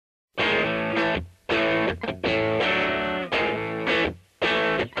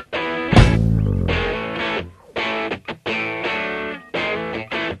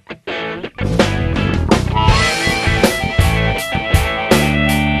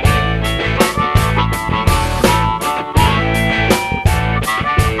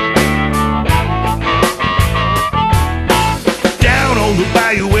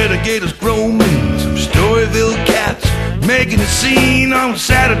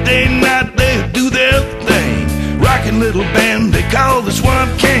Friday night they do their thing, rockin' little band they call the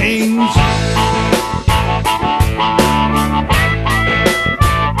Swamp Kings.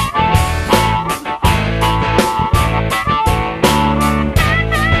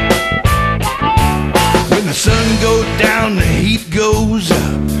 When the sun goes down, the heat goes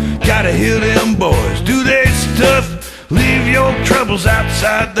up. Gotta hear them boys do their stuff. Leave your troubles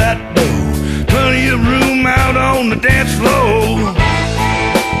outside that door. Plenty of room out on the dance floor.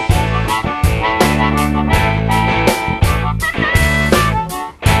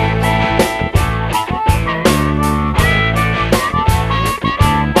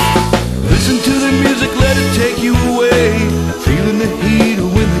 Listen to the music, let it take you away. Feeling the heat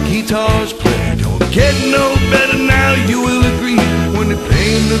when the guitars play. Don't get no better now, you will agree, when they're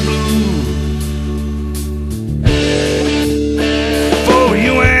playing the blues for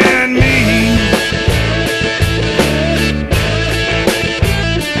you and me.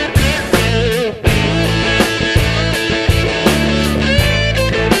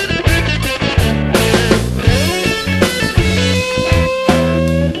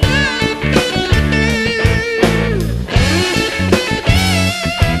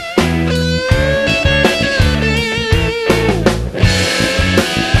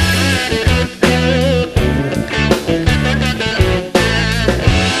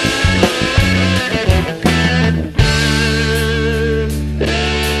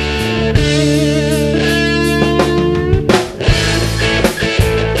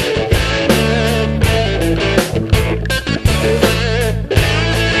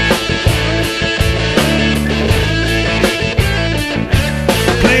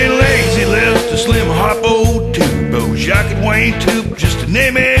 Tube, just to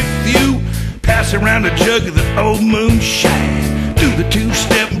name a few. Pass around a jug of the old moonshine. Do the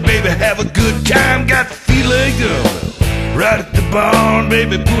two-step, baby, have a good time. Got to feel like a girl right at the barn,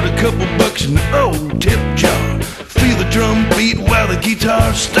 baby. Put a couple bucks in the old tip jar. Feel the drum beat while the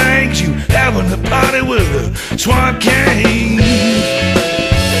guitar stings. You having a party with the Swamp Kings.